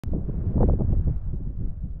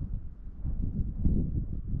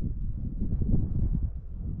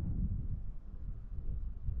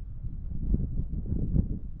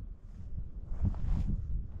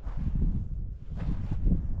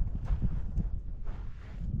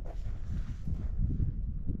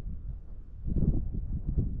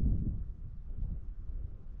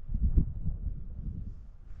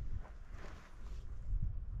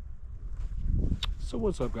So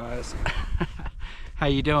what's up, guys? How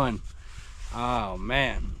you doing? Oh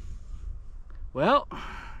man. Well,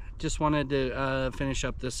 just wanted to finish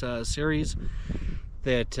up this series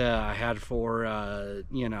that I had for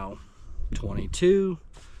 22.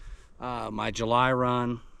 My July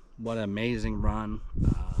run. What an amazing run.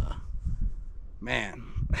 Man.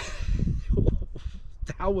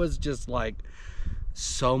 That was just like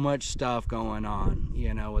so much stuff going on,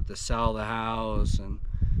 with the sell of the house and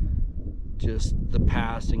just the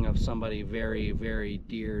passing of somebody very, very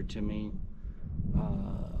dear to me.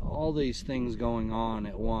 All these things going on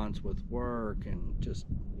at once with work and just,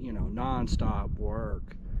 non-stop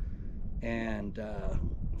work. And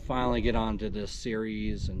finally get onto this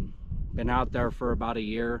series and been out there for about a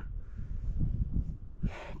year.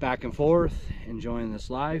 Back and forth, enjoying this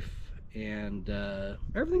life. And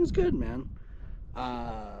everything's good, man.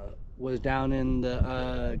 Was down in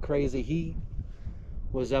the crazy heat.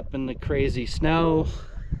 Was up in the crazy snow.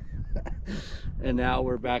 And now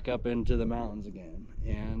we're back up into the mountains again.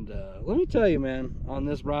 And let me tell you, man, on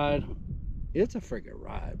this ride, it's a freaking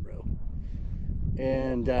ride, bro.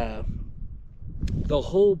 And the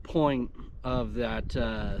whole point of that,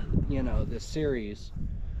 this series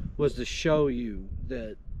was to show you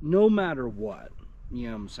that no matter what, you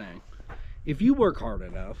know what I'm saying, if you work hard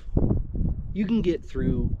enough, you can get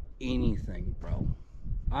through anything, bro.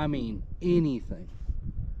 I mean, anything.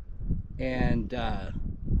 And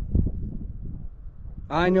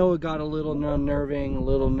I know it got a little unnerving, a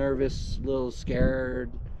little nervous, a little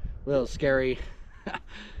scared, a little scary,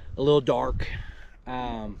 a little dark.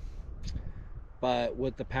 But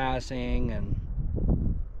with the passing and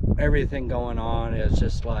everything going on, it's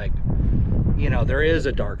just like, there is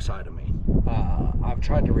a dark side of me. I've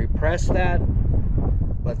tried to repress that,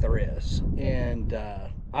 but there is. And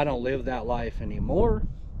I don't live that life anymore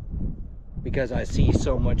because I see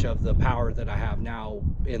so much of the power that I have now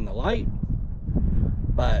in the light.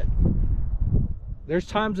 But there's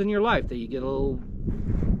times in your life that you get a little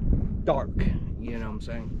dark, you know what I'm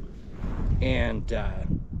saying? And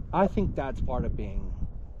I think that's part of being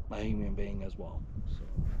a human being as well. So.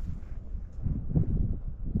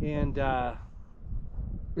 And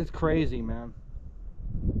it's crazy, man.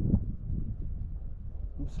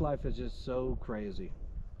 This life is just so crazy.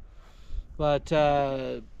 But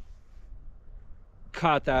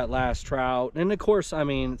caught that last trout, and of course, I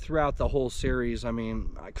mean, throughout the whole series, I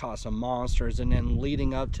mean, I caught some monsters. And then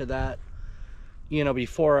leading up to that,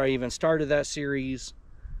 before I even started that series,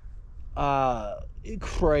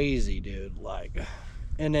 crazy, dude, like,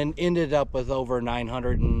 and then ended up with over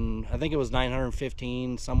 900 and I think it was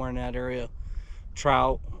 915, somewhere in that area,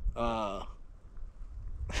 trout.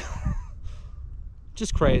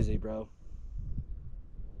 Just crazy, bro.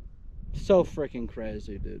 So freaking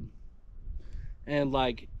crazy, dude. And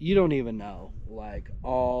like, you don't even know, like,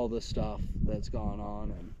 all the stuff that's gone on.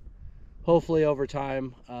 And hopefully over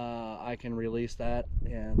time I can release that,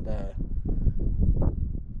 and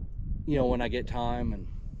when I get time. And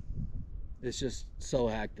it's just so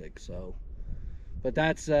hectic. So, but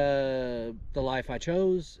that's the life I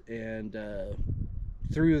chose, and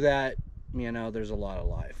through that, there's a lot of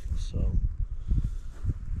life. So,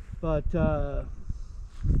 but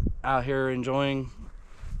out here enjoying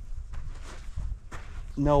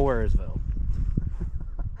Nowheresville.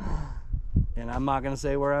 And I'm not going to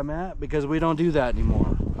say where I'm at because we don't do that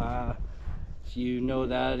anymore. If you know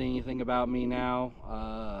that, anything about me now,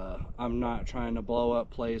 I'm not trying to blow up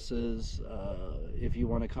places. If you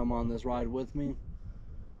want to come on this ride with me,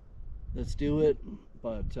 let's do it.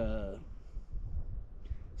 But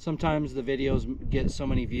sometimes the videos get so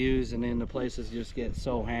many views, and then the places just get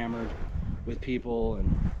so hammered with people,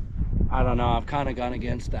 and I don't know, I've kind of gone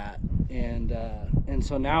against that. And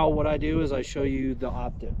so now what I do is I show you the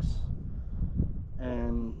optics.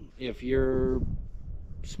 And if you're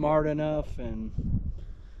smart enough and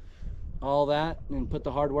all that and put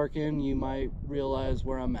the hard work in, you might realize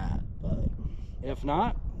where I'm at. But if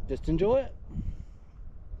not, just enjoy it.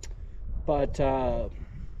 But I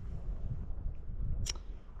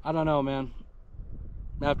don't know, man.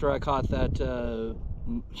 After I caught that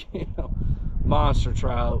monster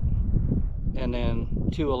trout, and then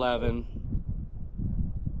 211,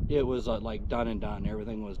 it was like done and done.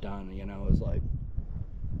 Everything was done, it was like.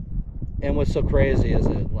 And what's so crazy is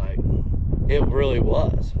it, like, it really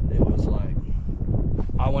was. It was like,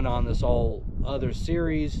 I went on this whole other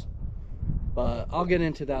series, but I'll get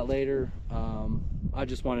into that later. I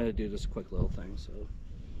just wanted to do this quick little thing. So,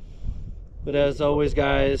 but as always,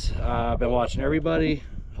 guys, I've been watching everybody.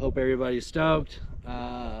 Hope everybody's stoked.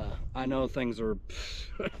 I know things are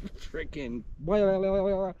freaking. What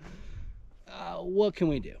can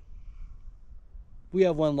we do? we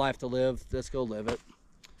have one life to live. Let's go live it.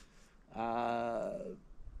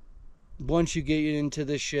 Once you get into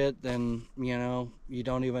this shit, then, you know, you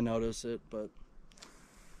don't even notice it. But,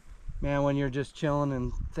 man, when you're just chilling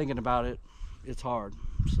and thinking about it, it's hard.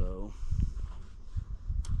 So,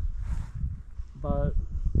 but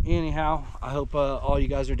anyhow, I hope all you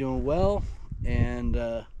guys are doing well. And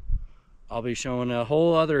I'll be showing a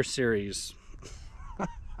whole other series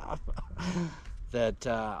that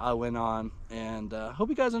I went on. And hope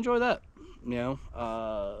you guys enjoy that. You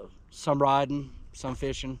know, some riding, some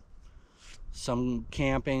fishing, some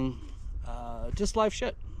camping, just life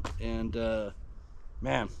shit. And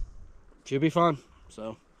man, should be fun.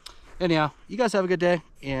 So anyhow, you guys have a good day,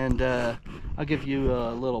 and I'll give you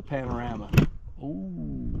a little panorama.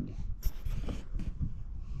 Ooh,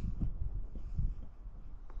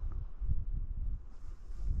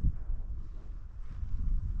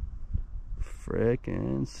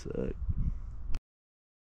 frickin' sick.